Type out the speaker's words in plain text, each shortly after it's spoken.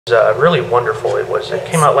Really wonderful. It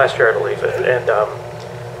came out last year, I believe, and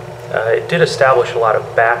it did establish a lot of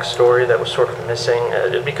backstory that was sort of missing,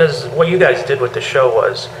 because what you guys did with the show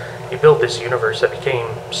was you built this universe that became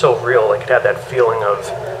so real, like it had that feeling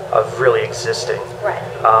of really existing. Right.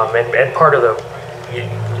 And part of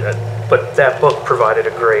but that book provided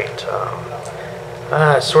a great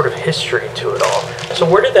sort of history to it all. So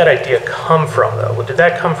where did that idea come from, though? Did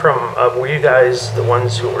that come from, were you guys the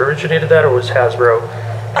ones who originated that, or was Hasbro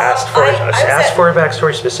asked for a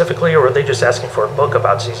backstory specifically, or were they just asking for a book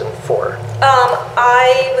about season 4?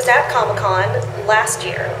 I was at Comic-Con last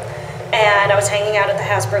year, and I was hanging out at the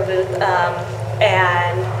Hasbro booth,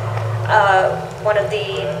 and one of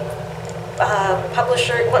the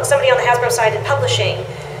somebody on the Hasbro side in publishing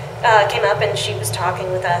came up, and she was talking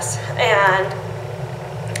with us, and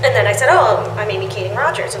then I said, "Oh, I'm Amy Keating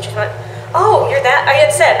Rogers," and she went, "Oh, you're that?" I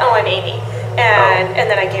had said, "Oh, I'm Amy." And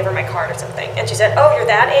then I gave her my card or something, and she said, "Oh, you're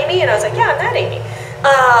that Amy?" And I was like, "Yeah, I'm that Amy."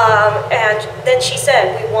 And then she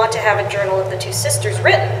said, "We want to have a journal of the two sisters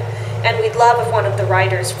written, and we'd love if one of the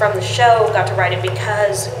writers from the show got to write it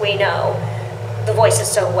because we know the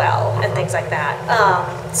voices so well and things like that."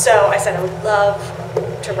 So I said, "I would love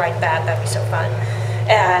to write that. That'd be so fun."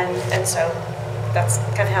 And so that's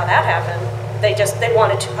kind of how that happened. They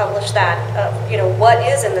wanted to publish that, what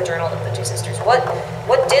is in the Journal of the Two Sisters?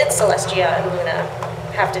 What did Celestia and Luna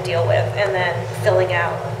have to deal with? And then filling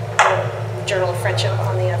out the Journal of Friendship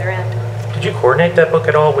on the other end. Did you coordinate that book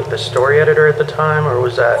at all with the story editor at the time, or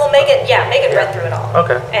was that? Well, Megan read through it all.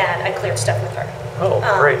 Okay. And I cleared stuff with her. Oh,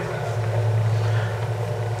 great.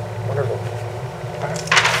 Wonderful.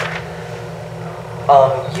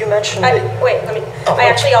 You mentioned I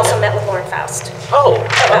actually also met with Lauren Faust. Oh,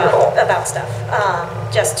 about stuff,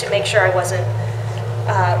 just to make sure I wasn't,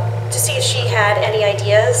 to see if she had any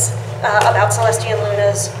ideas about Celestia and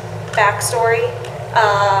Luna's backstory,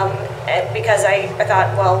 because I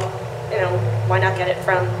thought, well, why not get it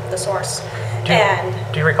from the source?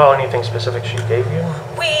 Do you recall anything specific she gave you?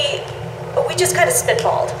 We just kind of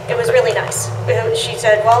spitballed. It was really nice. She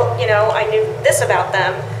said, well, I knew this about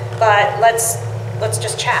them, but let's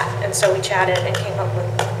just chat. And so we chatted and came up with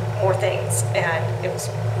more things, and it was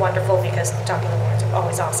wonderful because talking to Lauren's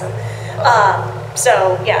always awesome.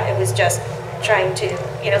 So yeah, it was just trying to,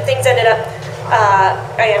 things ended up,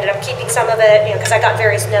 I ended up keeping some of it, because I got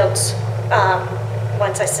various notes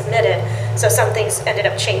once I submitted. So some things ended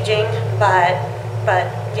up changing, but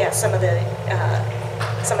yeah, some of that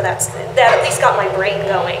at least got my brain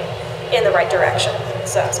going in the right direction.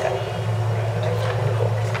 So that's good.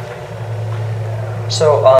 So